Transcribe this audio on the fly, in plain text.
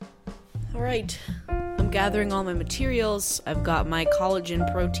Alright, I'm gathering all my materials. I've got my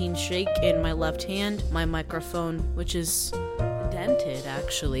collagen protein shake in my left hand, my microphone, which is dented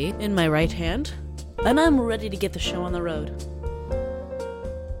actually, in my right hand, and I'm ready to get the show on the road.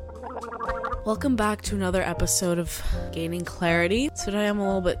 Welcome back to another episode of Gaining Clarity. Today I'm a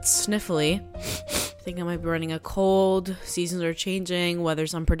little bit sniffly. I think I might be running a cold, seasons are changing,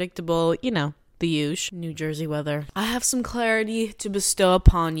 weather's unpredictable, the usual New Jersey weather. I have some clarity to bestow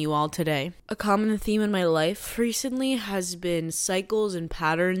upon you all today. A common theme in my life recently has been cycles and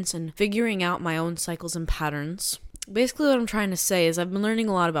patterns and figuring out my own cycles and patterns. Basically what I'm trying to say is I've been learning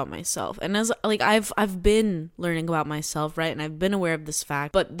a lot about myself, and I've been learning about myself, right? And I've been aware of this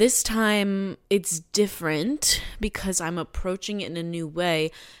fact, but this time it's different because I'm approaching it in a new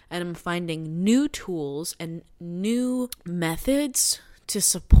way and I'm finding new tools and new methods to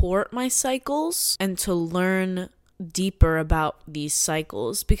support my cycles and to learn deeper about these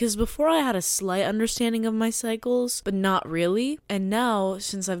cycles, because before I had a slight understanding of my cycles, but not really. And now,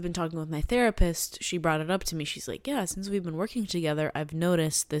 since I've been talking with my therapist, she brought it up to me. She's like, yeah, since we've been working together, I've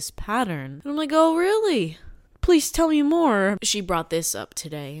noticed this pattern. And I'm like, oh, really? Please tell me more. She brought this up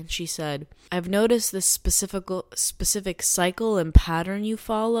today and she said, I've noticed this specific cycle and pattern you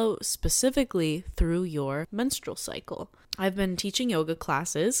follow specifically through your menstrual cycle. I've been teaching yoga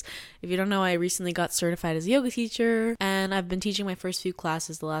classes. If you don't know, I recently got certified as a yoga teacher, and I've been teaching my first few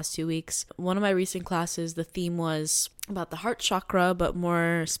classes the last 2 weeks. One of my recent classes, the theme was about the heart chakra, but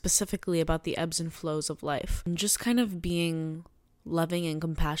more specifically about the ebbs and flows of life. And just kind of being loving and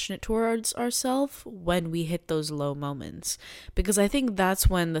compassionate towards ourselves when we hit those low moments, because I think that's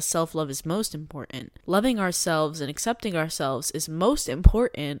when the self-love is most important. Loving ourselves and accepting ourselves is most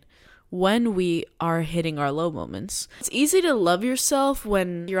important when we are hitting our low moments. It's easy to love yourself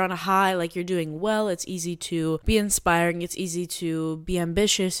when you're on a high, like you're doing well. It's easy to be inspiring. It's easy to be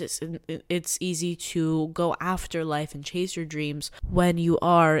ambitious. It's easy to go after life and chase your dreams when you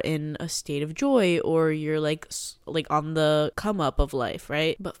are in a state of joy or you're like on the come up of life,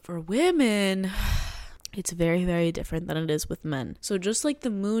 right? But for women, it's very, very different than it is with men. So just like the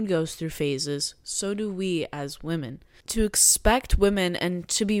moon goes through phases, so do we as women. To expect women and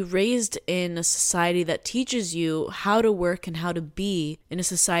to be raised in a society that teaches you how to work and how to be in a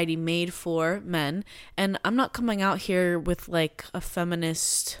society made for men. And I'm not coming out here with like a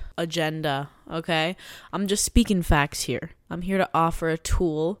feminist agenda, okay? I'm just speaking facts here. I'm here to offer a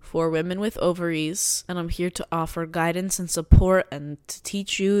tool for women with ovaries, and I'm here to offer guidance and support and to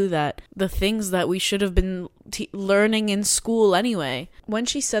teach you that the things that we should have been learning in school anyway. When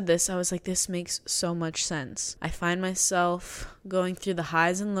she said this, I was like, this makes so much sense. I find myself going through the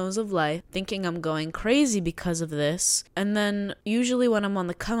highs and lows of life, thinking I'm going crazy because of this. And then usually when I'm on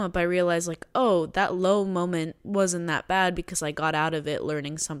the come up, I realize like, oh, that low moment wasn't that bad because I got out of it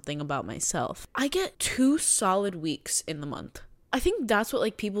learning something about myself. I get 2 solid weeks in the month. I think that's what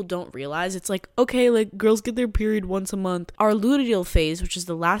like people don't realize. It's like, okay, like girls get their period once a month. Our luteal phase, which is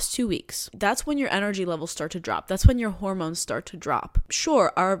the last 2 weeks, that's when your energy levels start to drop. That's when your hormones start to drop.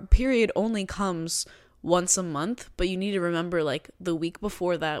 Sure, our period only comes once a month, but you need to remember like the week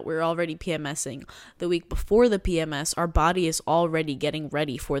before that we're already PMSing. The week before the PMS, our body is already getting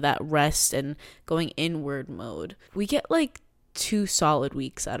ready for that rest and going inward mode. We get like 2 solid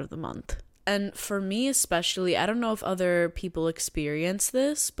weeks out of the month. And for me especially, I don't know if other people experience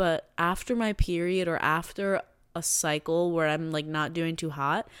this, but after my period or after a cycle where I'm like not doing too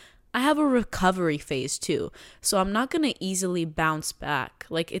hot, I have a recovery phase too. So I'm not going to easily bounce back.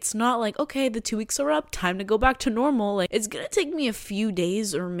 Like it's not like, okay, the 2 weeks are up, time to go back to normal. Like it's going to take me a few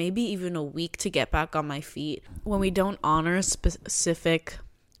days or maybe even a week to get back on my feet. When we don't honor specific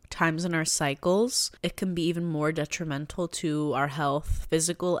times in our cycles, it can be even more detrimental to our health,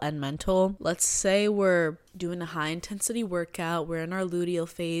 physical and mental. Let's say we're doing a high intensity workout, we're in our luteal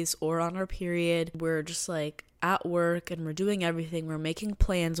phase or on our period, we're just like at work and we're doing everything, we're making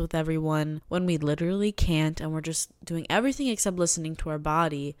plans with everyone when we literally can't, and we're just doing everything except listening to our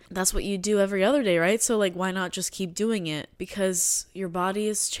body. That's what you do every other day, right? So like, why not just keep doing it? Because your body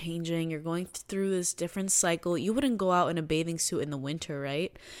is changing, you're going through this different cycle. You wouldn't go out in a bathing suit in the winter,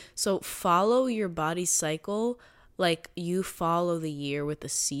 right? So follow your body's cycle like you follow the year with the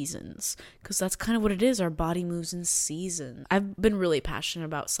seasons, because that's kind of what it is. Our body moves in seasons. I've been really passionate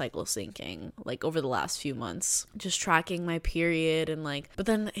about cycle syncing like over the last few months, just tracking my period and like, but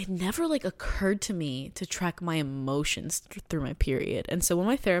then it never like occurred to me to track my emotions through my period. And so when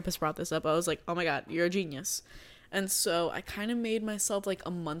my therapist brought this up, I was like, oh my God, you're a genius. And so I kind of made myself like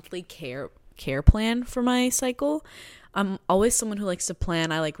a monthly care plan for my cycle. I'm always someone who likes to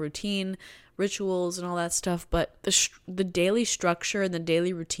plan. I like routine, rituals, and all that stuff, but the daily structure and the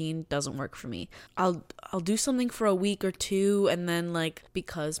daily routine doesn't work for me. I'll do something for a week or two, and then like,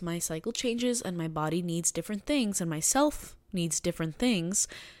 because my cycle changes and my body needs different things and myself needs different things,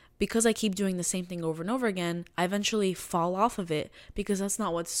 because I keep doing the same thing over and over again, I eventually fall off of it because that's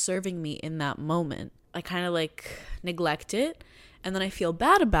not what's serving me in that moment. I kind of like neglect it, and then I feel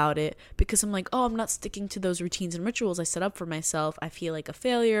bad about it because I'm like, oh, I'm not sticking to those routines and rituals I set up for myself. I feel like a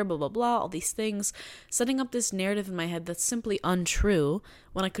failure, blah, blah, blah, all these things. Setting up this narrative in my head that's simply untrue,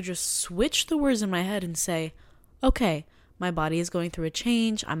 when I could just switch the words in my head and say, okay, my body is going through a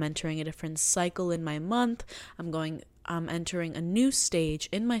change. I'm entering a different cycle in my month. I'm entering a new stage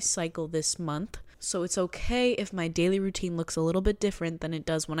in my cycle this month. So it's okay if my daily routine looks a little bit different than it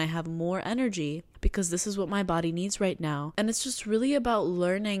does when I have more energy, because this is what my body needs right now. And it's just really about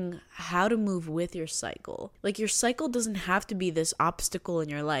learning how to move with your cycle. Like, your cycle doesn't have to be this obstacle in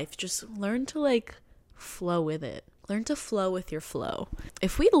your life. Just learn to like flow with it. Learn to flow with your flow.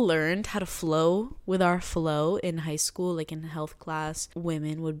 If we learned how to flow with our flow in high school, like in health class,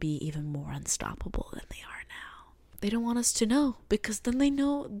 women would be even more unstoppable than they are. They don't want us to know, because then they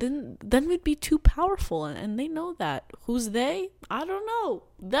know, then we'd be too powerful, and they know that. Who's they? I don't know.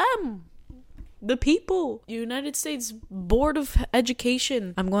 Them. The people. United States Board of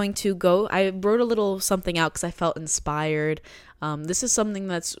Education. I'm going to go. I wrote a little something out because I felt inspired. This is something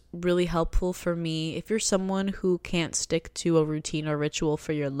that's really helpful for me. If you're someone who can't stick to a routine or ritual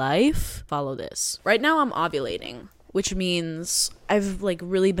for your life, follow this. Right now I'm ovulating, which means I've like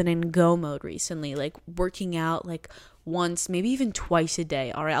really been in go mode recently, like working out like once, maybe even twice a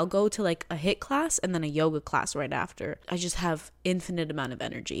day. All right, I'll go to like a HIIT class and then a yoga class right after. I just have infinite amount of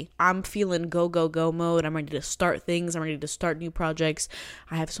energy. I'm feeling go mode. I'm ready to start things. I'm ready to start new projects.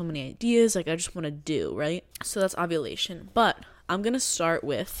 I have so many ideas, like I just want to do, right? So that's ovulation. But I'm going to start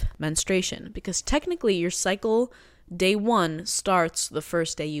with menstruation, because technically your cycle Day 1 starts the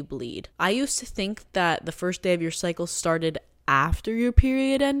first day you bleed. I used to think that the first day of your cycle started after your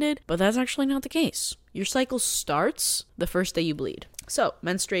period ended, but that's actually not the case. Your cycle starts the first day you bleed. So,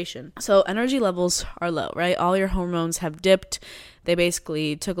 menstruation. So, energy levels are low, right? All your hormones have dipped. They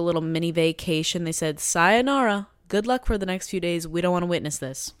basically took a little mini vacation. They said, sayonara. Good luck for the next few days. We don't want to witness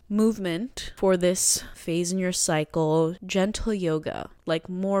this. Movement for this phase in your cycle, gentle yoga, like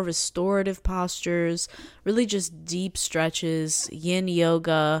more restorative postures, really just deep stretches, yin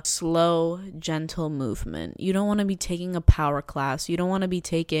yoga, slow, gentle movement. You don't want to be taking a power class. You don't want to be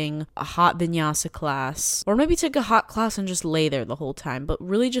taking a hot vinyasa class, or maybe take a hot class and just lay there the whole time, but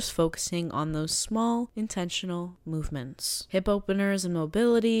really just focusing on those small, intentional movements. Hip openers and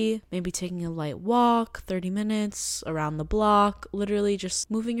mobility, maybe taking a light walk, 30 minutes around the block, literally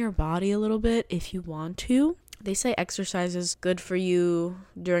just moving your body a little bit if you want to. They say exercise is good for you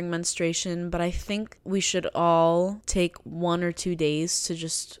during menstruation, but I think we should all take 1 or 2 days to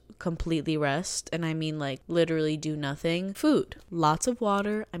just completely rest. And I mean like literally do nothing. Food, lots of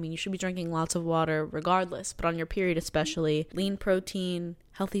water. I mean, you should be drinking lots of water regardless, but on your period especially. Lean protein,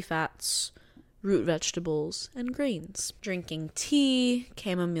 healthy fats, root vegetables, and grains. Drinking tea,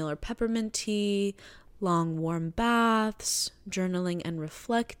 chamomile or peppermint tea, long warm baths, journaling and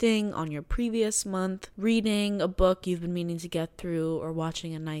reflecting on your previous month, reading a book you've been meaning to get through, or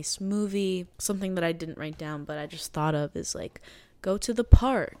watching a nice movie. Something that I didn't write down but I just thought of is like, go to the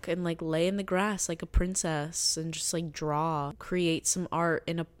park and like lay in the grass like a princess and just like draw, create some art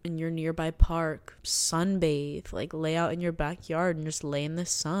in your nearby park, sunbathe, like lay out in your backyard and just lay in the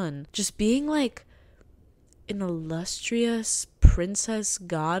sun. Just being like an illustrious princess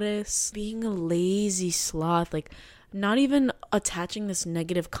goddess, being a lazy sloth, like not even attaching this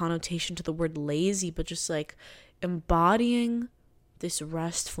negative connotation to the word lazy, but just like embodying this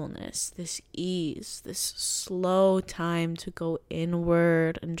restfulness, this ease, this slow time to go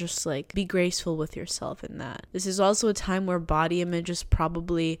inward and just like be graceful with yourself in that. This is also a time where body image is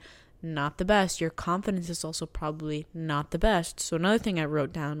probably not the best. Your confidence is also probably not the best. So another thing I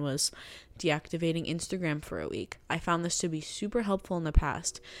wrote down was deactivating Instagram for a week. I found this to be super helpful in the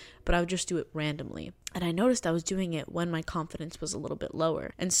past, but I would just do it randomly. And I noticed I was doing it when my confidence was a little bit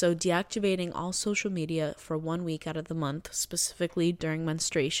lower. And so deactivating all social media for 1 week out of the month, specifically during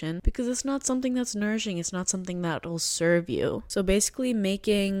menstruation, because it's not something that's nourishing. It's not something that will serve you. So basically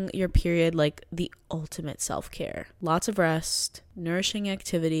making your period like the ultimate self-care. Lots of rest, nourishing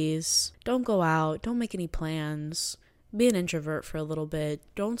activities. Don't go out. Don't make any plans. Be an introvert for a little bit.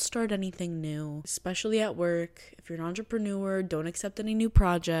 Don't start anything new, especially at work. If you're an entrepreneur, don't accept any new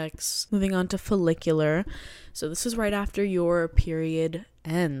projects. Moving on to follicular. So this is right after your period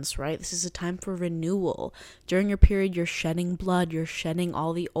ends, right? This is a time for renewal. During your period, you're shedding blood, you're shedding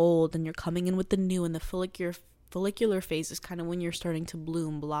all the old, and you're coming in with the new. And the follicular phase is kind of when you're starting to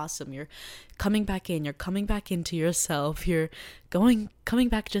bloom, blossom. You're coming back in, you're coming back into yourself, you're coming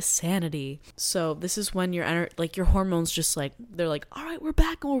back to sanity. So this is when your your hormones just like, they're like, all right, we're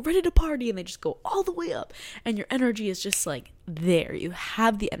back and we're ready to party, and they just go all the way up, and your energy is just like there. You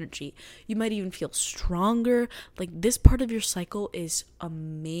have the energy. You might even feel stronger. Like, this part of your cycle is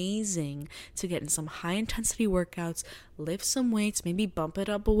amazing to get in some high intensity workouts, lift some weights, maybe bump it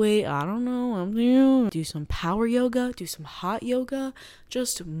up a weight, I don't know, do some power yoga, do some hot yoga.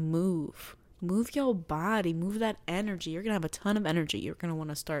 Just move your body, move that energy. You're gonna have a ton of energy. You're gonna want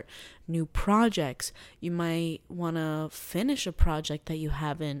to start new projects. You might want to finish a project that you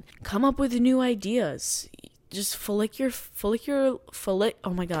haven't. Come up with new ideas. Just follicular phase.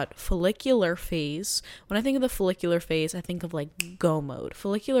 When I think of the follicular phase, I think of like go mode.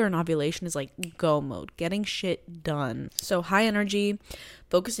 Follicular and ovulation is like go mode, getting shit done. So high energy,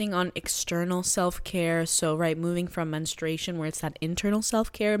 focusing on external self-care. So moving from menstruation, where it's that internal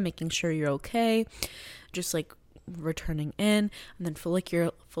self-care, making sure you're okay, just like returning in. And then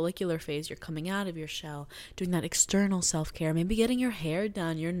follicular phase, you're coming out of your shell, doing that external self-care, maybe getting your hair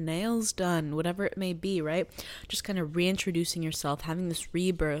done, your nails done, whatever it may be, right? Just kind of reintroducing yourself, having this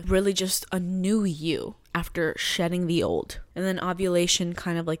rebirth, really just a new you after shedding the old. And then ovulation,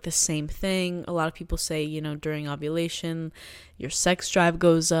 kind of like the same thing. A lot of people say, during ovulation, your sex drive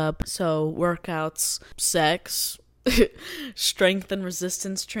goes up. So workouts, sex, strength and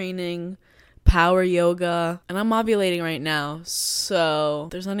resistance training, power yoga. And I'm ovulating right now, so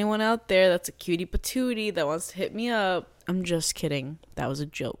if there's anyone out there that's a cutie patootie that wants to hit me up, I'm just kidding. That was a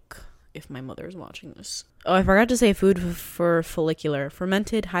joke, if my mother is watching this. Oh, I forgot to say food for follicular: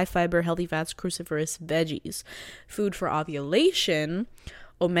 fermented, high fiber, healthy fats, cruciferous veggies. Food for ovulation: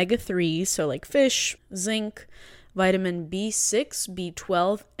 omega-3s, so like fish, zinc, vitamin B6,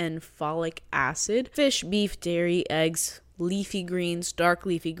 B12, and folic acid. Fish, beef, dairy, eggs, leafy greens, dark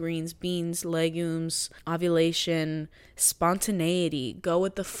leafy greens, beans, legumes. Ovulation, spontaneity, go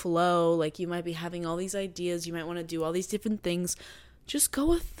with the flow. Like, you might be having all these ideas, you might want to do all these different things. Just go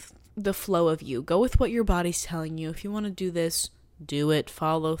with the flow of you. Go with what your body's telling you. If you want to do this, do it,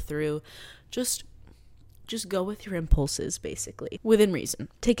 follow through. Just go with your impulses, basically, within reason.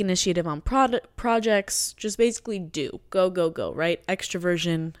 Take initiative on projects. Just basically do. Go, right?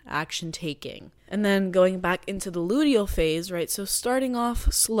 Extroversion, action taking. And then going back into the luteal phase, right? So starting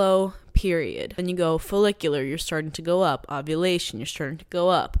off slow, period. Then you go follicular, you're starting to go up. Ovulation, you're starting to go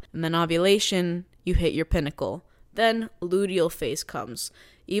up. And then ovulation, you hit your pinnacle. Then luteal phase comes.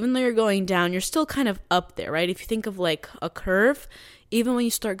 Even though you're going down, you're still kind of up there, right? If you think of like a curve, even when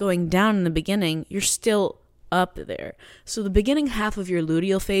you start going down in the beginning, you're still up there. So the beginning half of your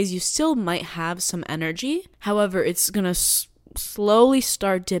luteal phase, you still might have some energy. However, it's going to slowly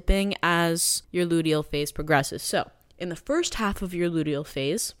start dipping as your luteal phase progresses. So in the first half of your luteal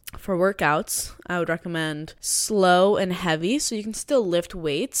phase, for workouts, I would recommend slow and heavy, so you can still lift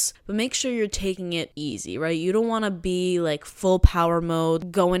weights, but make sure you're taking it easy, right? You don't want to be like full power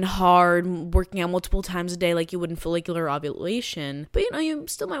mode, going hard, working out multiple times a day like you would in follicular ovulation. But you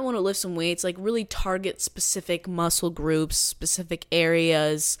still might want to lift some weights, like really target specific muscle groups, specific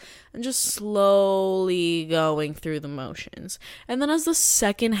areas, and just slowly going through the motions. And then as the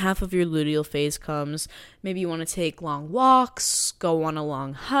second half of your luteal phase comes, maybe you want to take long walks, go on a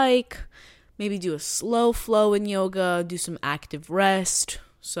long hike, maybe do a slow flow in yoga, do some active rest.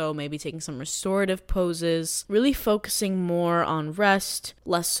 So maybe taking some restorative poses, really focusing more on rest,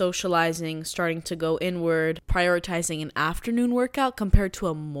 less socializing, starting to go inward, prioritizing an afternoon workout compared to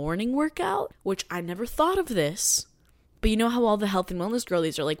a morning workout, which I never thought of this. But you know how all the health and wellness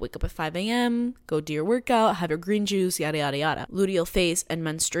girlies are like, wake up at 5 a.m., go do your workout, have your green juice, yada, yada, yada. Luteal phase and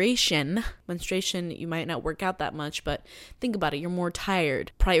menstruation. Menstruation, you might not work out that much, but think about it. You're more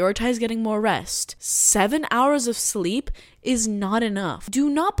tired. Prioritize getting more rest. 7 hours of sleep is not enough. Do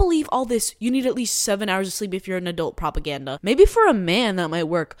not believe all this, you need at least 7 hours of sleep if you're an adult propaganda. Maybe for a man that might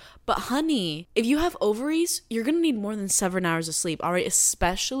work. But honey, if you have ovaries, you're going to need more than 7 hours of sleep, all right?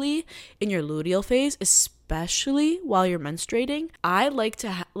 Especially in your luteal phase, especially while you're menstruating. I like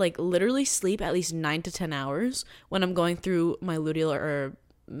to literally sleep at least 9 to 10 hours when I'm going through my luteal or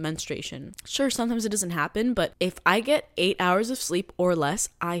menstruation. Sure, sometimes it doesn't happen, but if I get 8 hours of sleep or less,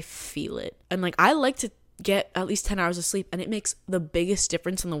 I feel it. And I like to get at least 10 hours of sleep, and it makes the biggest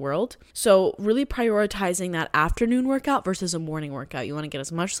difference in the world. So really prioritizing that afternoon workout versus a morning workout. You want to get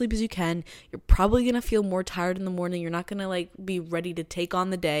as much sleep as you can. You're probably going to feel more tired in the morning. You're not going to like be ready to take on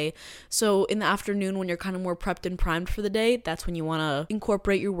the day. So in the afternoon, when you're kind of more prepped and primed for the day, that's when you want to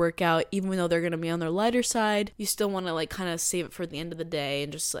incorporate your workout. Even though they're going to be on their lighter side, you still want to like kind of save it for the end of the day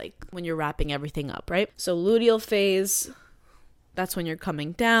and just like when you're wrapping everything up, right? So luteal phase, that's when you're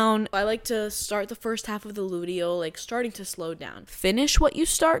coming down. I like to start the first half of the luteal, like starting to slow down. Finish what you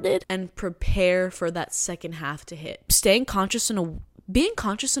started and prepare for that second half to hit. Being conscious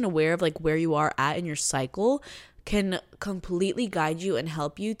and aware of like where you are at in your cycle can completely guide you and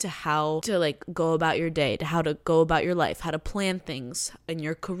help you to how to like go about your day, to how to go about your life, how to plan things in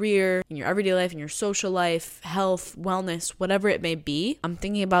your career, in your everyday life, in your social life, health, wellness, whatever it may be. I'm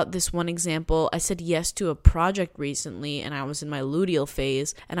thinking about this one example. I said yes to a project recently and I was in my luteal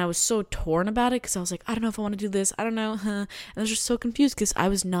phase and I was so torn about it because I was like, I don't know if I want to do this. I don't know. And I was just so confused because I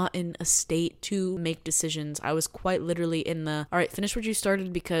was not in a state to make decisions. I was quite literally in the, all right, finish what you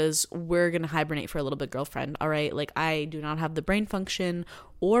started because we're going to hibernate for a little bit, girlfriend. All right. Like I do not have the brain function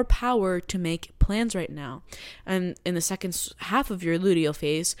or power to make plans right now. And in the second half of your luteal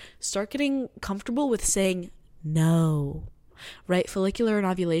phase, start getting comfortable with saying no. Right? Follicular and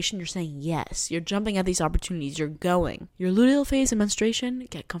ovulation, you're saying yes. You're jumping at these opportunities. You're going. Your luteal phase and menstruation,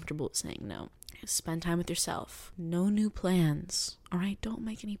 get comfortable with saying no. Spend time with yourself. No new plans. All right, don't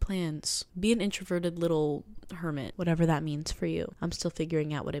make any plans. Be an introverted little hermit, whatever that means for you. I'm still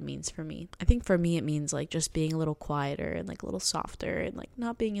figuring out what it means for me. I think for me it means like just being a little quieter and like a little softer and like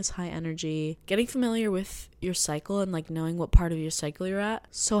not being as high energy. Getting familiar with your cycle and like knowing what part of your cycle you're at,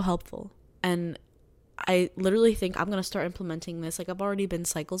 so helpful. And I literally think I'm going to start implementing this. Like I've already been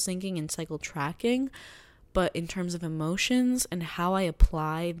cycle syncing and cycle tracking, but in terms of emotions and how I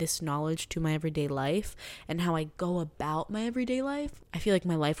apply this knowledge to my everyday life and how I go about my everyday life, I feel like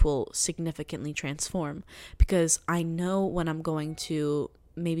my life will significantly transform because I know when I'm going to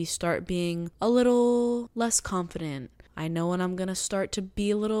maybe start being a little less confident. I know when I'm going to start to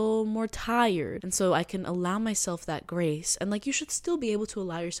be a little more tired. And so I can allow myself that grace. And like you should still be able to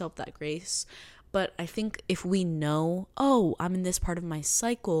allow yourself that grace. But I think if we know, oh, I'm in this part of my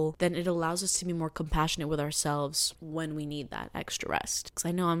cycle, then it allows us to be more compassionate with ourselves when we need that extra rest. Because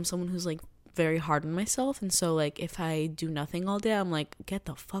I know I'm someone who's like very hard on myself. And so like if I do nothing all day, I'm like, get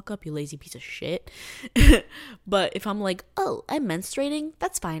the fuck up, you lazy piece of shit. But if I'm like, oh, I'm menstruating,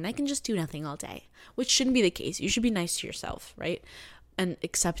 that's fine. I can just do nothing all day, which shouldn't be the case. You should be nice to yourself, right? And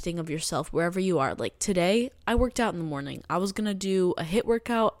accepting of yourself wherever you are. Like today, I worked out in the morning. I was going to do a HIIT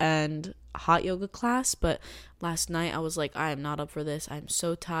workout and a hot yoga class, but last night I was like, I am not up for this. I'm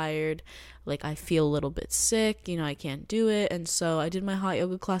so tired. Like I feel a little bit sick, I can't do it. And so I did my hot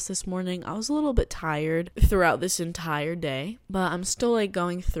yoga class this morning. I was a little bit tired throughout this entire day, but I'm still like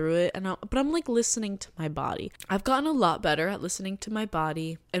going through it. But I'm like listening to my body. I've gotten a lot better at listening to my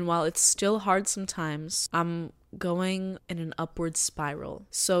body. And while it's still hard sometimes, I'm going in an upward spiral.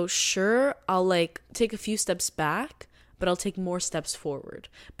 So sure, I'll like take a few steps back, but I'll take more steps forward.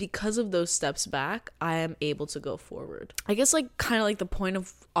 Because of those steps back, I am able to go forward. I guess like kind of like the point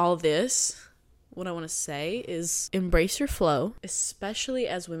of all of this, what I want to say is embrace your flow, especially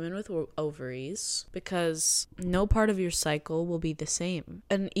as women with ovaries, because no part of your cycle will be the same.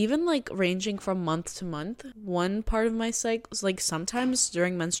 And even like ranging from month to month, one part of my cycle, like sometimes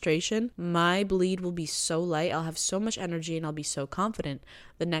during menstruation, my bleed will be so light, I'll have so much energy and I'll be so confident.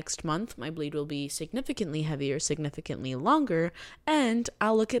 The next month, my bleed will be significantly heavier, significantly longer, and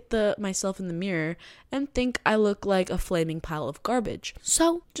I'll look at myself in the mirror and think I look like a flaming pile of garbage.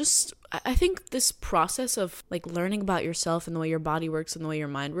 So I think this process of like learning about yourself and the way your body works and the way your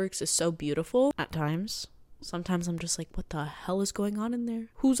mind works is so beautiful at times. Sometimes I'm just like, what the hell is going on in there?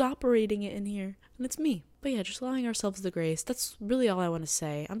 Who's operating it in here? And it's me. But yeah, just allowing ourselves the grace. That's really all I want to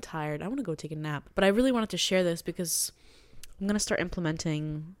say. I'm tired. I want to go take a nap. But I really wanted to share this because I'm going to start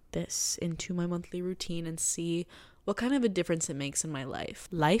implementing this into my monthly routine and see what kind of a difference it makes in my life.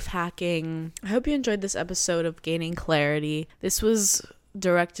 Life hacking. I hope you enjoyed this episode of Gaining Clarity. This was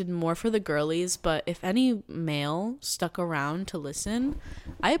directed more for the girlies, but if any male stuck around to listen,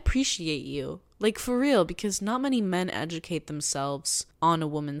 I appreciate you. Like for real, because not many men educate themselves on a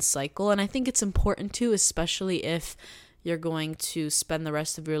woman's cycle, and I think it's important too, especially if you're going to spend the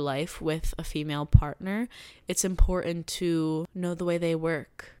rest of your life with a female partner. It's important to know the way they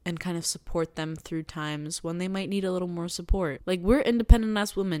work and kind of support them through times when they might need a little more support. Like, we're independent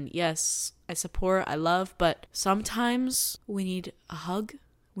as women. Yes, I support, I love, but sometimes we need a hug,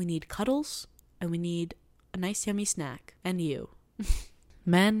 we need cuddles, and we need a nice yummy snack. And you.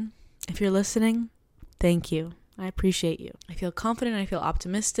 Men, if you're listening, Thank you. I appreciate you. I feel confident. I feel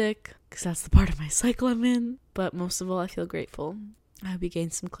optimistic because that's the part of my cycle I'm in. But most of all, I feel grateful. I hope you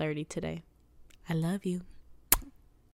gained some clarity today. I love you.